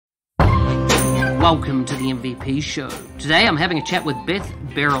welcome to the MVP Show. Today I'm having a chat with Beth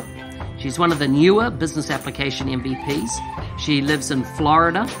Burrell. She's one of the newer business application MVPs. She lives in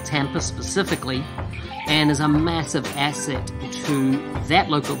Florida, Tampa specifically, and is a massive asset to that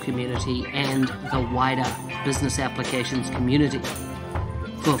local community and the wider business applications community.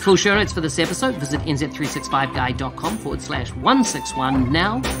 For full show notes for this episode, visit nz365guide.com/161.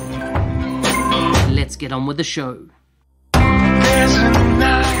 Now, let's get on with the show.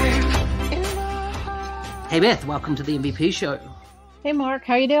 Hey Beth, welcome to the MVP Show. Hey Mark,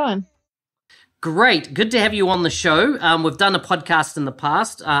 how you doing? Great, good to have you on the show. We've done a podcast in the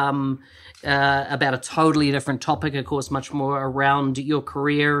past about a totally different topic, of course, much more around your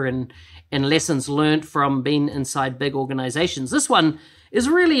career and lessons learned from being inside big organizations. This one is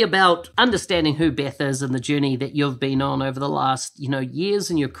really about understanding who Beth is and the journey that you've been on over the last, years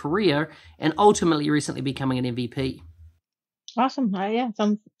in your career, and ultimately recently becoming an MVP. Awesome. Yeah,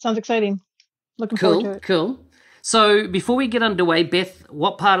 sounds exciting. Looking forward to it. Cool. So before we get underway, Beth,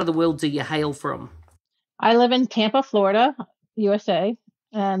 what part of the world do you hail from? I live in Tampa, Florida, USA,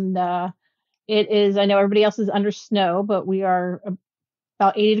 and it is, I know everybody else is under snow, but we are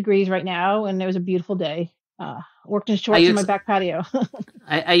about 80 degrees right now, and it was a beautiful day. Worked in shorts in my back patio.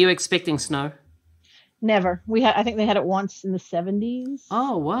 Are you expecting snow? Never. I think they had it once in the 70s.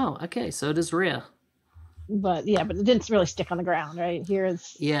 Oh, wow. Okay, so it is rare. But it didn't really stick on the ground, right? Here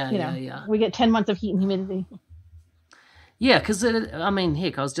is, we get 10 months of heat and humidity. Yeah, because, heck,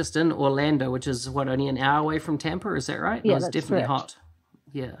 I was just in Orlando, which is, only an hour away from Tampa, is that right? Yeah, it was that's definitely correct. hot.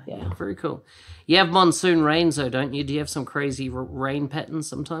 Yeah, very cool. You have monsoon rains, though, don't you? Do you have some crazy rain patterns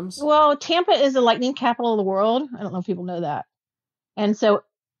sometimes? Well, Tampa is the lightning capital of the world. I don't know if people know that. And so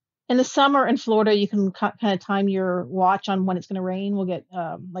in the summer in Florida, you can kind of time your watch on when it's going to rain. We'll get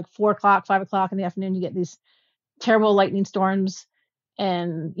like 4 o'clock, 5 o'clock in the afternoon, you get these terrible lightning storms.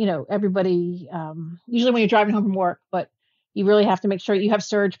 And, everybody, usually when you're driving home from work, but you really have to make sure you have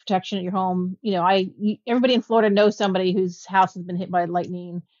surge protection at your home. Everybody in Florida knows somebody whose house has been hit by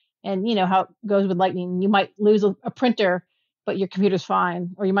lightning, and how it goes with lightning. You might lose a printer, but your computer's fine,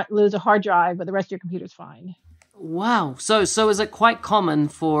 or you might lose a hard drive, but the rest of your computer's fine. Wow. So is it quite common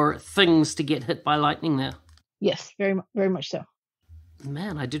for things to get hit by lightning there? Yes, very, very much so.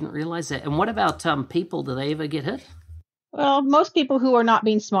 Man, I didn't realize that. And what about people? Do they ever get hit? Well, most people who are not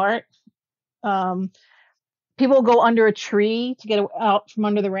being smart, people go under a tree to get out from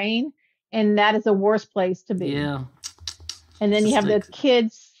under the rain, and that is the worst place to be. Yeah. And then you have the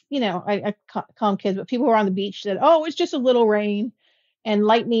kids, I call them kids, but people who are on the beach said, oh, it's just a little rain. And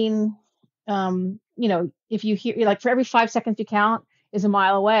lightning, if you hear, like, for every 5 seconds you count is a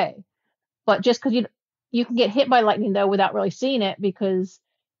mile away. But just because you can get hit by lightning, though, without really seeing it, because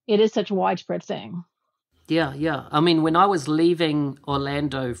it is such a widespread thing. Yeah. When I was leaving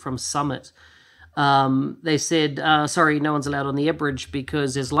Orlando from Summit, they said, sorry, no one's allowed on the air bridge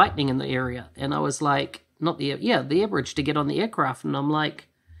because there's lightning in the area. And I was like, the air bridge to get on the aircraft. And I'm like,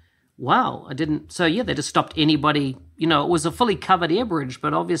 wow, I didn't. So they just stopped anybody. It was a fully covered air bridge,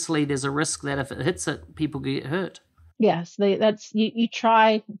 but obviously there's a risk that if it hits it, people get hurt. Yes, you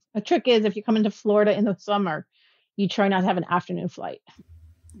try. The trick is, if you come into Florida in the summer, you try not to have an afternoon flight.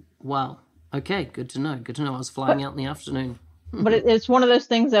 Wow. Okay, good to know. I was flying out in the afternoon. But it's one of those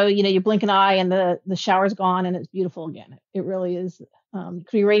things, though, you blink an eye and the shower's gone and it's beautiful again. It really is. It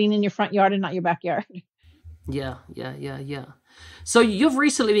could be raining in your front yard and not your backyard. Yeah. So you've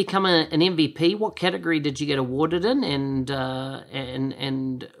recently become an MVP. What category did you get awarded in,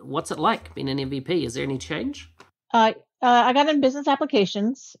 and what's it like being an MVP? Is there any change? I got in business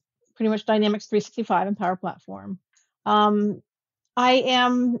applications, pretty much Dynamics 365 and Power Platform. I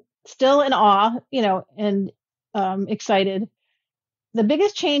am still in awe, and excited. The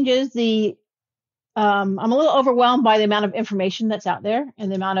biggest change is I'm a little overwhelmed by the amount of information that's out there, and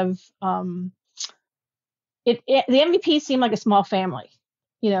the amount of the MVPs seem like a small family.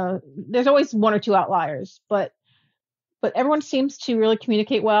 There's always one or two outliers, but everyone seems to really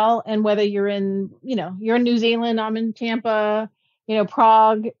communicate well. And whether you're in New Zealand, I'm in Tampa,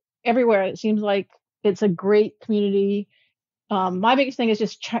 Prague, everywhere, it seems like it's a great community. My biggest thing is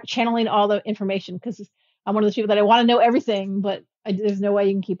just channeling all the information, because I'm one of those people that I want to know everything, but there's no way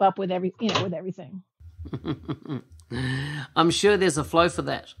you can keep up with with everything. I'm sure there's a flow for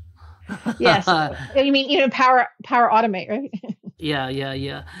that. Yes. You mean, power automate, right? Yeah.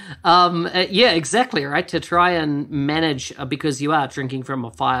 Exactly. Right. To try and manage, because you are drinking from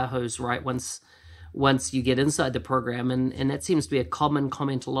a fire hose, right? Once you get inside the program. And that seems to be a common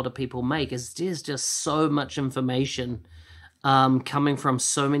comment a lot of people make, is there's just so much information coming from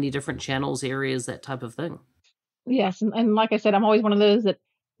so many different channels, areas, that type of thing. Yes. And like I said, I'm always one of those that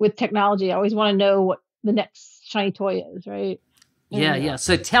with technology. I always want to know what the next shiny toy is, right? Yeah, And yeah.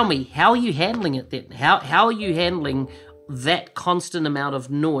 So tell me, how are you handling it then? How are you handling that constant amount of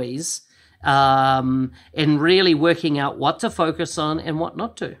noise, and really working out what to focus on and what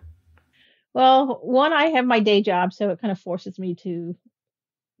not to? well, one, I have my day job, so it kind of forces me to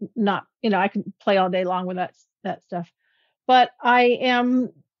not, I can play all day long with that stuff. But I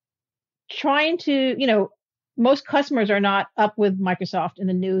am trying to, most customers are not up with Microsoft and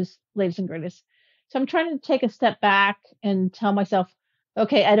the news, latest and greatest. So I'm trying to take a step back and tell myself,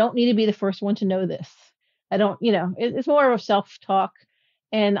 okay, I don't need to be the first one to know this. I don't, it's more of a self talk.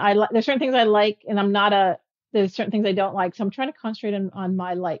 And there's certain things I like, and there's certain things I don't like. So I'm trying to concentrate on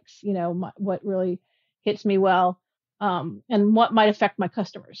my likes, what really hits me well, and what might affect my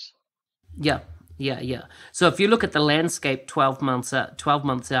customers. Yeah, yeah, yeah. So if you look at the landscape 12 months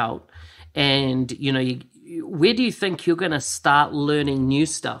out, and where do you think you're going to start learning new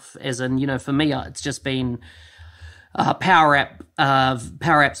stuff? As in, for me, it's just been Power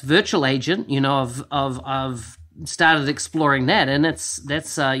App's virtual agent. I've started exploring that, and that's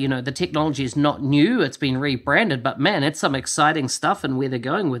the technology is not new; it's been rebranded, but man, it's some exciting stuff, and where they're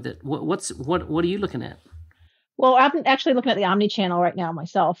going with it. What are you looking at? Well, I'm actually looking at the omni-channel right now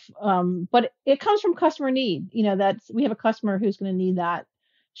myself, but it comes from customer need. We have a customer who's going to need that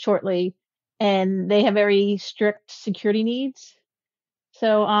shortly, and they have very strict security needs.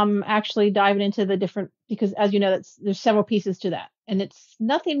 So I'm actually diving into the different, because as you know, there's several pieces to that, and it's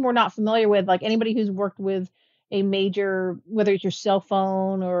nothing we're not familiar with. Like anybody who's worked with a major, whether it's your cell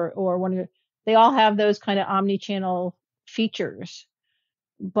phone or one of your, they all have those kind of omni-channel features.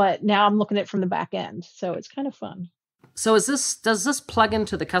 But now I'm looking at it from the back end, so it's kind of fun. So does this plug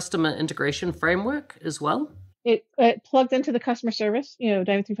into the customer integration framework as well? It plugs into the customer service,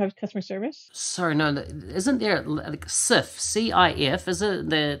 D365 customer service. Sorry, no, isn't there like CIF, CIF? Is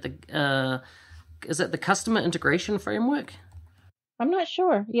it the customer integration framework? I'm not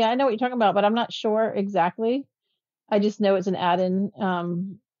sure. Yeah, I know what you're talking about, but I'm not sure exactly. I just know it's an add-in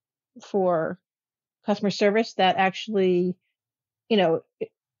for customer service that actually, you know,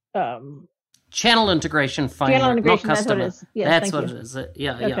 um, Channel integration channel framework, not integration. That's what it customer. is. Yes, That's thank what you. it is.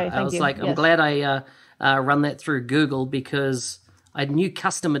 Yeah, Okay, yeah. I thank was you. like, I'm Yes. glad I run that through Google, because I knew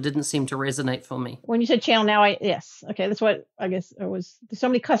customer didn't seem to resonate for me. When you said channel, now yes. Okay, that's what I guess it was. There's so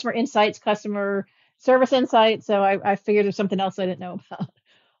many customer insights, customer service insights. So I figured there's something else I didn't know about.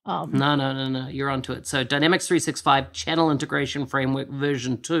 No. You're onto it. So Dynamics 365 Channel Integration Framework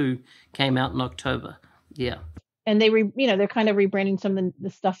version 2 came out in October. Yeah. And they're kind of rebranding some of the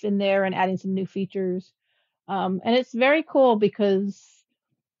stuff in there and adding some new features. And it's very cool because,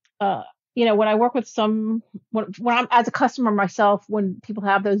 uh, when I work with when I'm as a customer myself, when people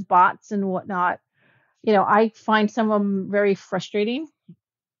have those bots and whatnot, I find some of them very frustrating.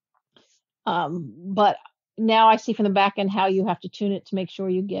 But now I see from the back end how you have to tune it to make sure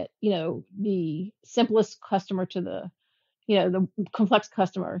you get, the simplest customer to the complex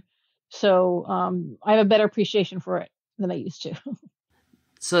customer. So I have a better appreciation for it than I used to.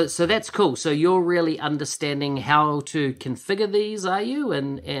 So that's cool. So you're really understanding how to configure these, are you?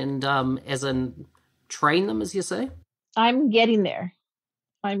 And as in train them, as you say? I'm getting there.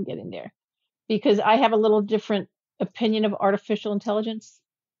 I'm getting there because I have a little different opinion of artificial intelligence.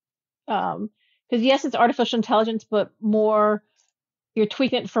 Because yes, it's artificial intelligence, but more you're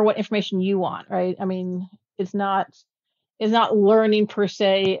tweaking it for what information you want, right? I mean, it's not learning per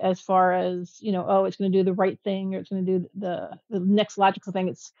se as far as, oh, it's going to do the right thing or it's going to do the next logical thing.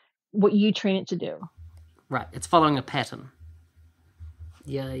 It's what you train it to do. Right. It's following a pattern.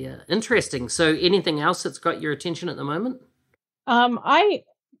 Yeah, yeah. Interesting. So anything else that's got your attention at the moment? I,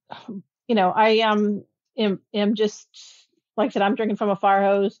 am just, like I said, I'm drinking from a fire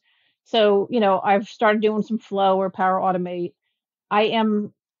hose. So, I've started doing some flow or power automate. I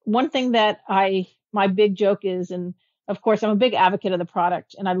am one thing that my big joke is, and of course I'm a big advocate of the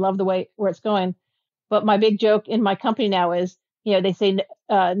product and I love the way where it's going. But my big joke in my company now is, they say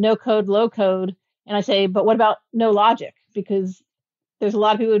no code, low code. And I say, but what about no logic? Because there's a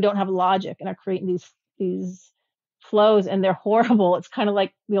lot of people who don't have logic and are creating these flows and they're horrible. It's kind of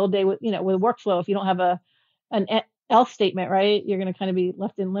like the old day with, with workflow. If you don't have an else statement, right, you're going to kind of be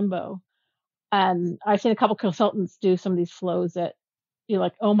left in limbo. And I've seen a couple consultants do some of these flows that you're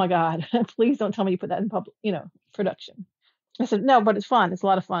like, oh my God, please don't tell me you put that in public, production. I said, no, but it's fun. It's a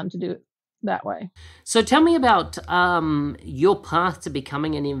lot of fun to do it that way. So tell me about your path to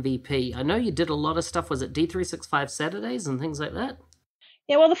becoming an MVP. I know you did a lot of stuff. Was it D365 Saturdays and things like that?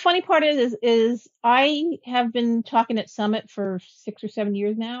 Yeah, well, the funny part is I have been talking at Summit for 6 or 7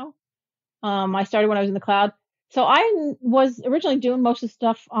 years now. I started when I was in the cloud. So I was originally doing most of the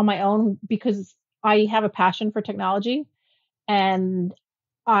stuff on my own because I have a passion for technology, and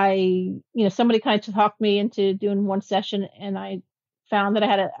somebody kind of talked me into doing one session, and I found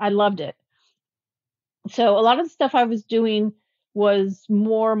that I loved it. So a lot of the stuff I was doing was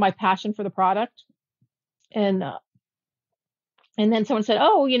more my passion for the product, and and then someone said,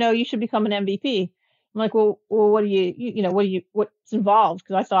 "Oh, you should become an MVP." I'm like, "Well, what do what's involved?"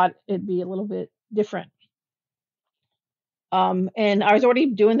 Because I thought it'd be a little bit different. And I was already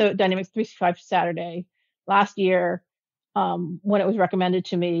doing the Dynamics 365 Saturday last year, when it was recommended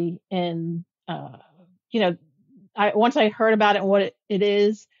to me, and you know, once I heard about it and what it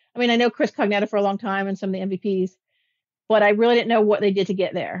is. I mean, I know Chris Cognetta for a long time and some of the MVPs, but I really didn't know what they did to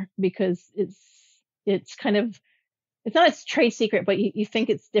get there, because it's kind of, it's not a trade secret, but you think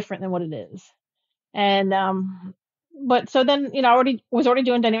it's different than what it is. And but so then, I was already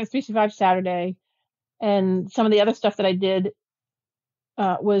doing Dynamics 365 Saturday, and some of the other stuff that I did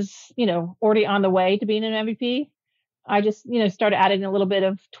was, already on the way to being an MVP. I just, started adding a little bit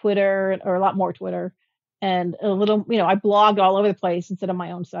of Twitter, or a lot more Twitter, and a little, I blogged all over the place instead of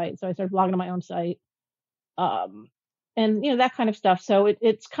my own site. So I started blogging on my own site, um, and that kind of stuff. So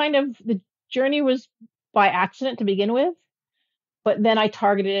it's kind of, the journey was by accident to begin with, but then I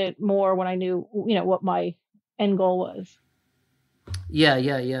targeted it more when I knew, what my end goal was.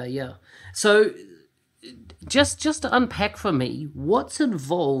 Yeah. So just to unpack for me, what's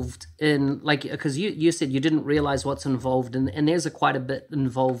involved in, like, because you said you didn't realize what's involved, and there's quite a bit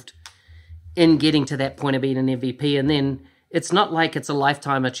involved in getting to that point of being an MVP, and then it's not like it's a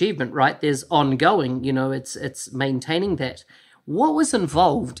lifetime achievement, right? There's ongoing, it's maintaining that. What was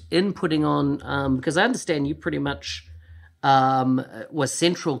involved in putting on? Because I understand you pretty much was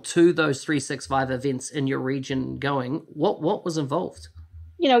central to those 365 events in your region going. What was involved?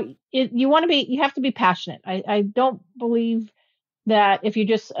 You have to be passionate. I don't believe that if you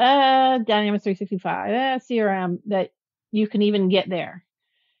just Dynamics 365 CRM, that you can even get there.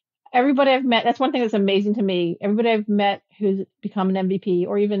 Everybody I've met, that's one thing that's amazing to me. Everybody I've met who's become an MVP,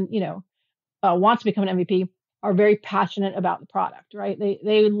 or even wants to become an MVP, are very passionate about the product, right?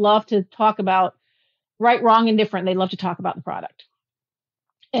 They love to talk about right, wrong, and different. They love to talk about the product,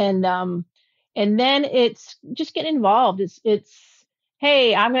 and then it's just getting involved. It's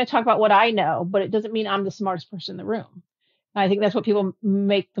hey, I'm going to talk about what I know, but it doesn't mean I'm the smartest person in the room. I think that's what people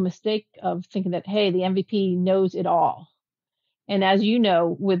make the mistake of, thinking that, hey, the MVP knows it all. And as you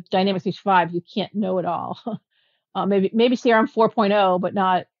know, with Dynamics 365, you can't know it all. Maybe CRM 4.0, but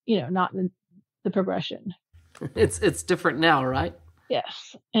not not the progression. It's different now, right?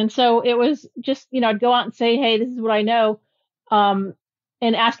 Yes. And so it was just, I'd go out and say, hey, this is what I know. And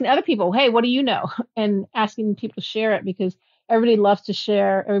asking other people, hey, what do you know? And asking people to share it, because everybody loves to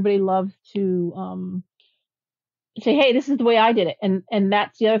share. Everybody loves to say, hey, this is the way I did it. And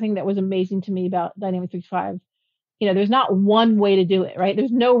that's the other thing that was amazing to me about Dynamics 365. There's not one way to do it, right?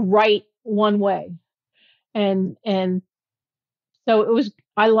 There's no right one way. And so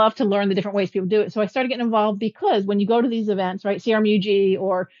I love to learn the different ways people do it. So I started getting involved, because when you go to these events, right, CRMUG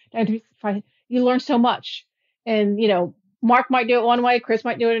or Dynamics 365, you learn so much. And, Mark might do it one way, Chris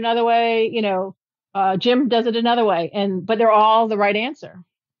might do it another way, Jim does it another way, but they're all the right answer.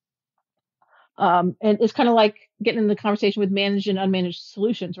 And it's kind of like getting in the conversation with managed and unmanaged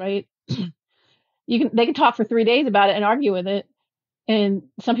solutions, right? They can talk for 3 days about it and argue with it. And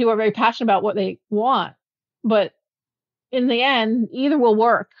some people are very passionate about what they want, but in the end, either will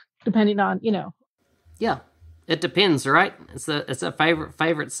work, depending on, Yeah, it depends, right? It's a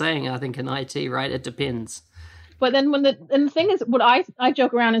favorite saying, I think, in IT, right? It depends. But then and the thing is, what I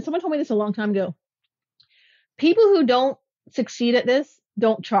joke around, and someone told me this a long time ago: people who don't succeed at this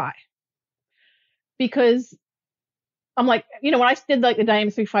don't try. Because I'm like, when I did like the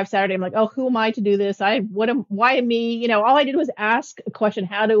Dynamics 365 Saturday, I'm like, oh, who am I to do this? Why me? All I did was ask a question: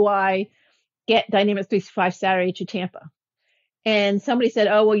 how do I get Dynamics 365 Saturday to Tampa? And somebody said,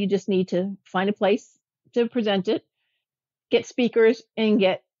 oh, well, you just need to find a place to present it, get speakers, and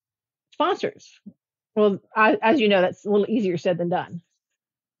get sponsors. Well, as you know, that's a little easier said than done.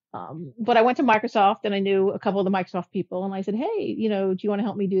 But I went to Microsoft, and I knew a couple of the Microsoft people, and I said, hey, do you want to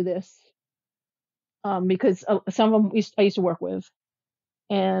help me do this? Because some of them I used to work with,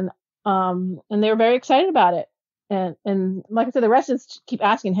 and they were very excited about it. And like I said, the rest is keep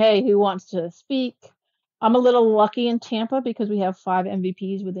asking, hey, who wants to speak? I'm a little lucky in Tampa because we have 5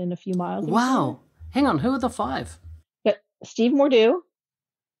 MVPs within a few miles. Wow. Hang on, who are the 5? Got Steve Mordew,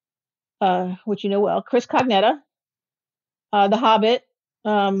 which you know well, Chris Cognetta, The Hobbit,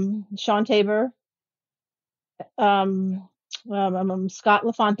 Sean Tabor, Scott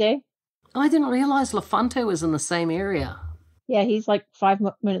LaFonte. I didn't realize LaFonte was in the same area. Yeah, he's like 5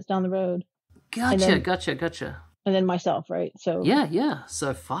 minutes down the road. Gotcha. And then myself, right? So Yeah.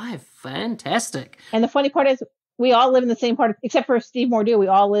 So 5, fantastic. And the funny part is, we all live in the same part, except for Steve Mordew. We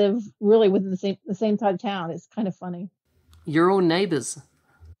all live really within the same side of town. It's kind of funny. You're all neighbors.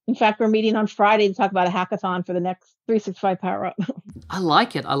 In fact, we're meeting on Friday to talk about a hackathon for the next 365 Power Up. I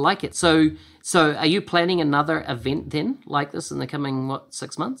like it. So are you planning another event then, like this, in the coming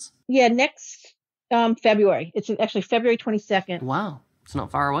 6 months? Yeah, next February. It's actually February 22nd. Wow, it's not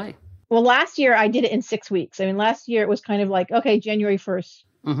far away. Well, last year I did it in 6 weeks. I mean, last year it was kind of like, okay, January 1st.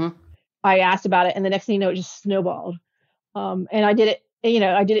 Mm-hmm. I asked about it, and the next thing you know, it just snowballed. And I did it.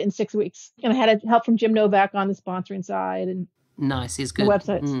 I did it in 6 weeks, and I had help from Jim Novak on the sponsoring side and nice. He's good. The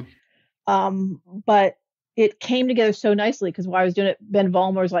websites. But it came together so nicely because while I was doing it, Ben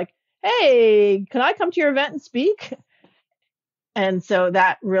Vollmer was like, "Hey, can I come to your event and speak?" And so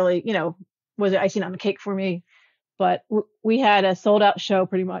that really, was icing on the cake for me. But we had a sold out show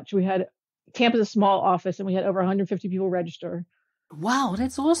pretty much. We had Tampa's a small office, and we had over 150 people register. Wow,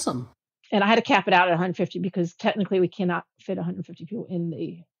 that's awesome. And I had to cap it out at 150 because technically we cannot fit 150 people in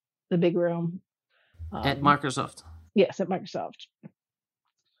the big room. At Microsoft. Yes, at Microsoft.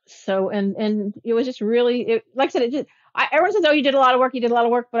 So, and it was just really, like I said, everyone says, "Oh, you did a lot of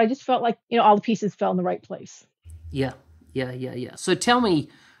work," but I just felt like, all the pieces fell in the right place. Yeah. So tell me,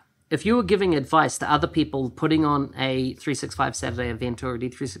 if you were giving advice to other people putting on a 365 Saturday event or a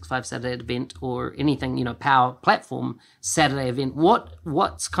D365 Saturday event or anything, Power Platform Saturday event, what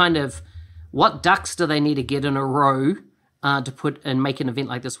ducks do they need to get in a row to put and make an event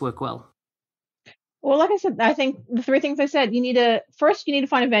like this work well? Well, like I said, I think the 3 things I said, you need to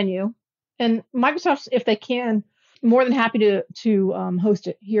find a venue, and Microsoft, if they can, more than happy to host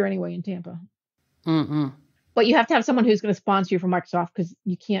it here anyway in Tampa. Mm-hmm. But you have to have someone who's going to sponsor you from Microsoft because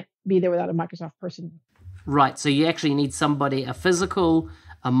you can't be there without a Microsoft person. Right. So you actually need somebody, a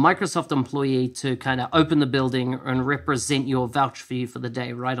Microsoft employee, to kind of open the building and represent you or vouch for you for the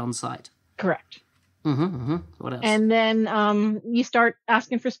day right on site. Correct. Mm-hmm. What else? And then you start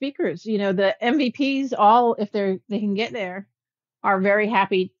asking for speakers. The MVPs, all, if they can get there, are very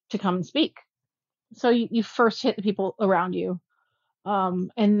happy to come and speak. So you first hit the people around you.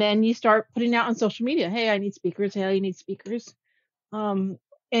 And then you start putting out on social media, "Hey, I need speakers. Hey, you need speakers." And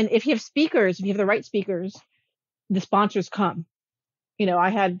if you have the right speakers, the sponsors come. I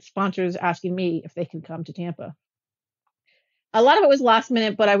had sponsors asking me if they could come to Tampa. A lot of it was last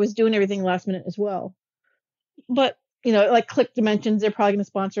minute, but I was doing everything last minute as well. But, like Click Dimensions, they're probably going to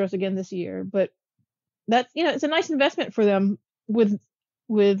sponsor us again this year. But that's, it's a nice investment for them with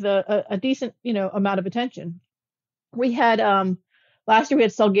a decent, amount of attention. We had, last year we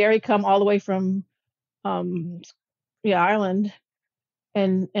had Salgari come all the way from Ireland,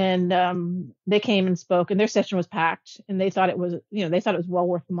 and they came and spoke, and their session was packed, and they thought it was well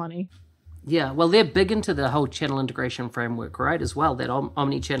worth the money. Yeah, well, they're big into the whole channel integration framework, right, as well, that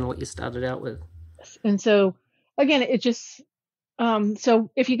omni-channel what you started out with. And so, again, it just, so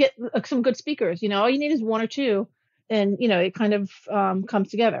if you get some good speakers, all you need is 1 or 2, and, it kind of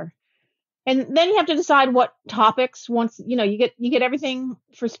comes together. And then you have to decide what topics. Once, you get everything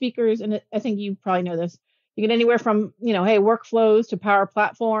for speakers, and I think you probably know this. You get anywhere from, hey, workflows to Power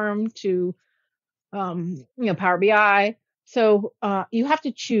Platform to, Power BI. So you have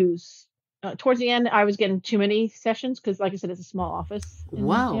to choose. Towards the end, I was getting too many sessions because, like I said, it's a small office.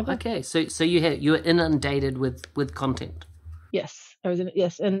 Wow. Tampa. Okay. So you were inundated with content. Yes, I was in it.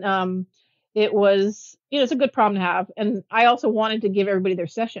 Yes, and it was, it's a good problem to have. And I also wanted to give everybody their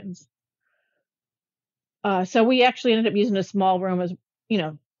sessions. So we actually ended up using a small room as,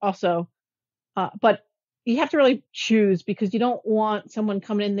 also. But you have to really choose because you don't want someone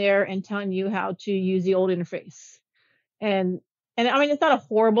coming in there and telling you how to use the old interface. And I mean, it's not a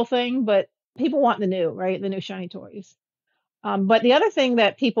horrible thing, but people want the new, right? The new shiny toys. But the other thing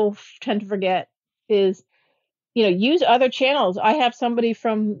that people tend to forget is, use other channels. I have somebody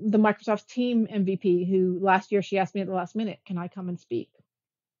from the Microsoft team MVP who last year she asked me at the last minute, "Can I come and speak?"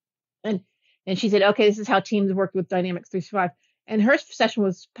 And she said, "Okay, this is how Teams worked with Dynamics 365." And her session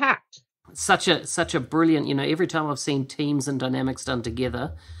was packed. Such a brilliant, every time I've seen Teams and Dynamics done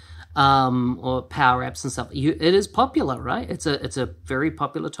together, or Power Apps and stuff, it is popular, right? It's a very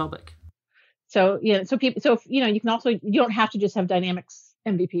popular topic. So so people, you can also, you don't have to just have Dynamics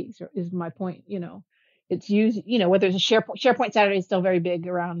MVPs. Is my point. It's used. Whether it's a SharePoint Saturday is still very big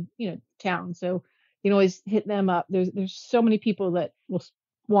around town, so you can always hit them up. There's so many people that will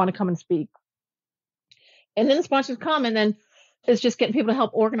want to come and speak, and then the sponsors come, and then it's just getting people to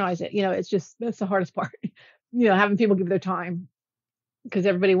help organize it. That's the hardest part. Having people give their time. because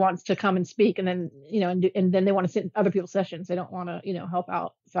everybody wants to come and speak, and then and then they want to sit in other people's sessions. They don't want to help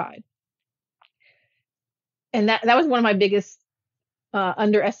outside. And that was one of my biggest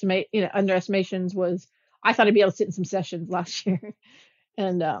underestimations was I thought I'd be able to sit in some sessions last year,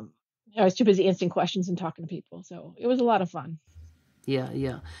 and I was too busy answering questions and talking to people. So it was a lot of fun. Yeah,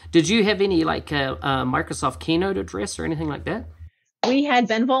 yeah. Did you have any like Microsoft Keynote address or anything like that? We had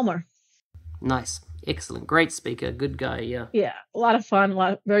Ben Vollmer. Nice, excellent, great speaker, good guy. Yeah, Yeah, a lot of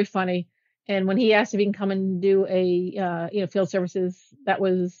fun, very funny. And when he asked if he can come and do a field services, that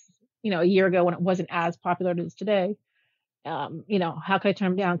was a year ago when it wasn't as popular as it is today. How could I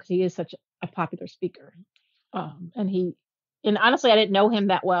turn him down because he is such a popular speaker. And honestly, I didn't know him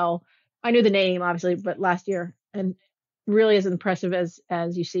that well. I knew the name obviously, but last year, and really as impressive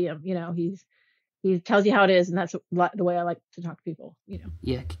as you see him. He tells you how it is, and that's the way I like to talk to people.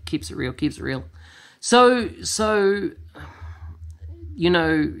 Yeah, keeps it real, keeps it real. So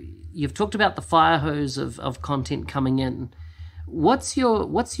you've talked about the fire hose of content coming in. What's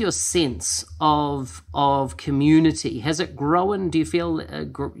your sense of community? Has it grown? Do you feel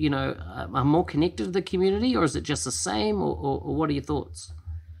are more connected to the community, or is it just the same, or what are your thoughts?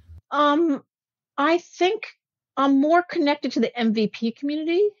 I think I'm more connected to the MVP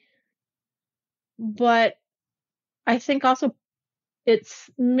community, but I think also it's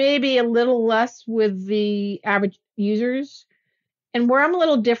maybe a little less with the average users. And where I'm a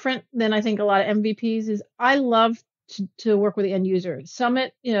little different than I think a lot of MVPs is I love to work with the end user.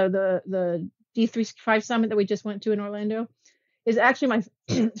 Summit, the D365 Summit that we just went to in Orlando is actually my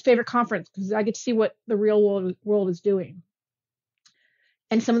favorite conference because I get to see what the real world is doing.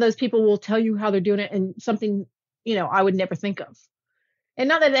 And some of those people will tell you how they're doing it and something, I would never think of. And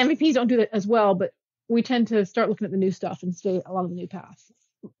not that the MVPs don't do that as well, but we tend to start looking at the new stuff and stay along the new path.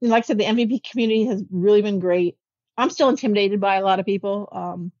 And like I said, the MVP community has really been great. I'm still intimidated by a lot of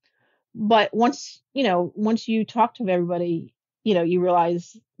people. But once you talk to everybody, you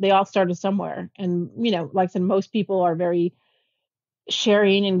realize they all started somewhere. And, like I said, most people are very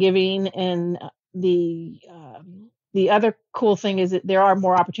sharing and giving. And the other cool thing is that there are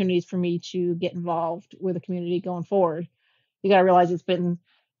more opportunities for me to get involved with the community going forward. You got to realize it's been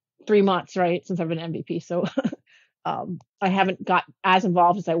 3 months, right, since I've been MVP. So I haven't got as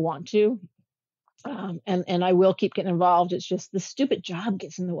involved as I want to. And I will keep getting involved. It's just the stupid job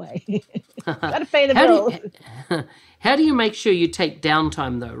gets in the way. Got to pay the bills. How do you make sure you take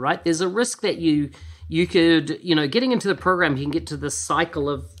downtime though, right? There's a risk that you could, getting into the program, you can get to this cycle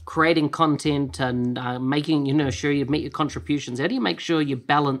of creating content and making, sure you've met your contributions. How do you make sure you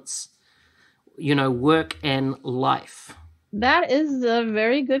balance, work and life? That is a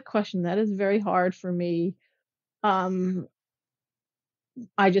very good question. That is very hard for me. I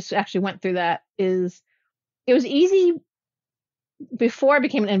just actually went through that. It was easy before I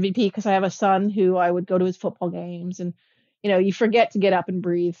became an MVP because I have a son who I would go to his football games, and you forget to get up and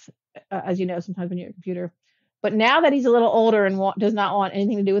breathe, as you know, sometimes when you're at a computer. But now that he's a little older and does not want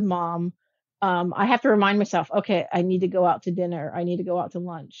anything to do with mom, I have to remind myself, okay, I need to go out to dinner. I need to go out to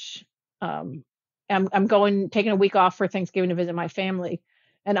lunch. I'm taking a week off for Thanksgiving to visit my family.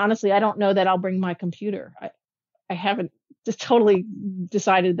 And honestly, I don't know that I'll bring my computer. I haven't just totally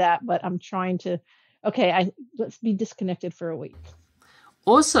decided that, but I'm trying to, let's be disconnected for a week.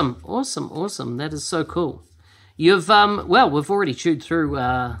 Awesome. That is so cool. You've, we've already chewed through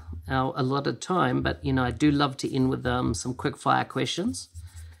our allotted time, but, I do love to end with some quick fire questions.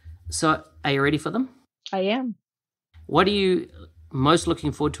 So are you ready for them? I am. What are you most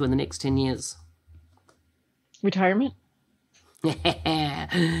looking forward to in the next 10 years? Retirement.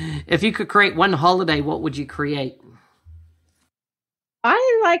 If you could create one holiday, what would you create?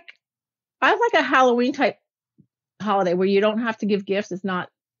 I like a Halloween type holiday where you don't have to give gifts. It's not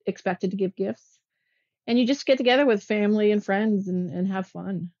expected to give gifts. And you just get together with family and friends and have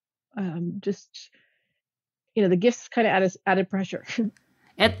fun. The gifts kind of added pressure.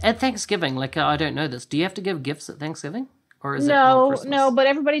 At Thanksgiving, I don't know this. Do you have to give gifts at Thanksgiving? Or is No, but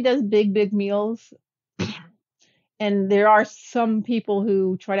everybody does big meals. And there are some people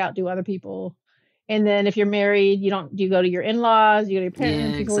who try to outdo other people. And then if you're married, you go to your in-laws, you go to your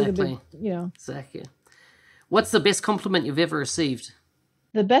parents. Yeah, exactly. Exactly. What's the best compliment you've ever received?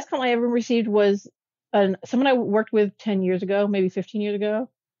 The best compliment I ever received was someone I worked with 10 years ago, maybe 15 years ago.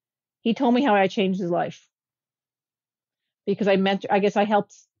 He told me how I changed his life. Because I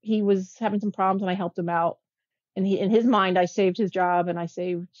helped, he was having some problems and I helped him out. And in his mind, I saved his job and I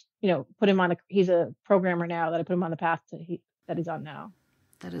saved, put him on he's a programmer now, that I put him on the path that he's on now.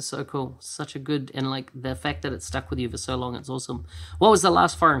 That is so cool. Such a good, and the fact that it stuck with you for so long, it's awesome. What was the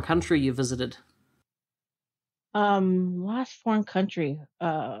last foreign country you visited? Last foreign country,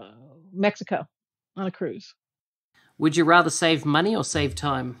 Mexico, on a cruise. Would you rather save money or save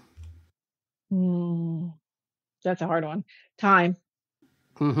time? That's a hard one. Time.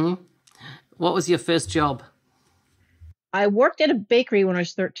 What was your first job? I worked at a bakery when I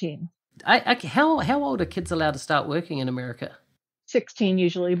was 13. How old are kids allowed to start working in America? 16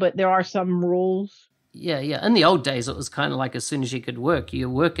 usually, but there are some rules. Yeah. In the old days, it was kind of like as soon as you could work, you're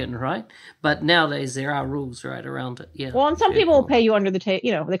working, right? But nowadays, there are rules right around it. Yeah. Well, and some people will pay you under the table.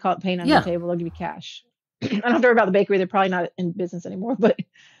 You know, they call it paying under the table. They'll give you cash. I don't have to worry about the bakery. They're probably not in business anymore. But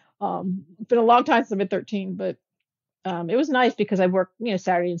it's been a long time since I've been 13. But it was nice because I worked,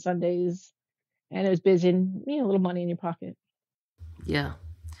 Saturday and Sundays, and it was busy and a little money in your pocket. Yeah.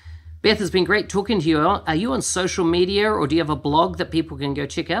 Beth, it's been great talking to you. Are you on social media, or do you have a blog that people can go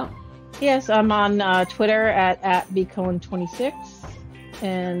check out? Yes, I'm on Twitter at bcohen26,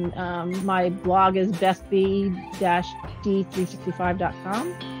 and my blog is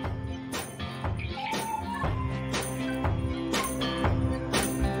bethb-d365.com.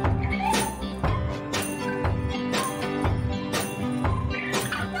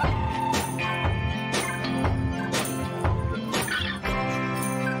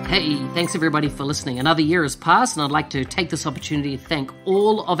 Hey, thanks everybody for listening. Another year has passed, and I'd like to take this opportunity to thank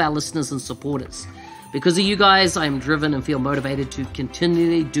all of our listeners and supporters. Because of you guys, I am driven and feel motivated to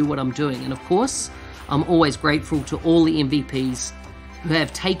continually do what I'm doing. And of course, I'm always grateful to all the MVPs who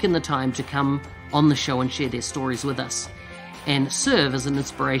have taken the time to come on the show and share their stories with us and serve as an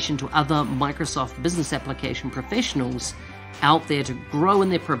inspiration to other Microsoft business application professionals out there to grow in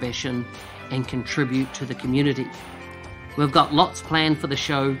their profession and contribute to the community. We've got lots planned for the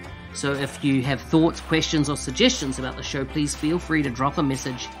show, so if you have thoughts, questions, or suggestions about the show, please feel free to drop a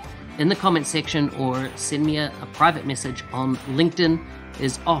message in the comment section or send me a private message on LinkedIn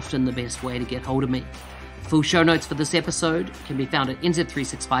is often the best way to get hold of me. Full show notes for this episode can be found at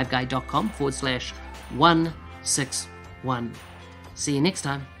nz365guy.com/161. See you next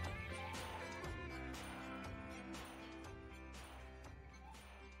time.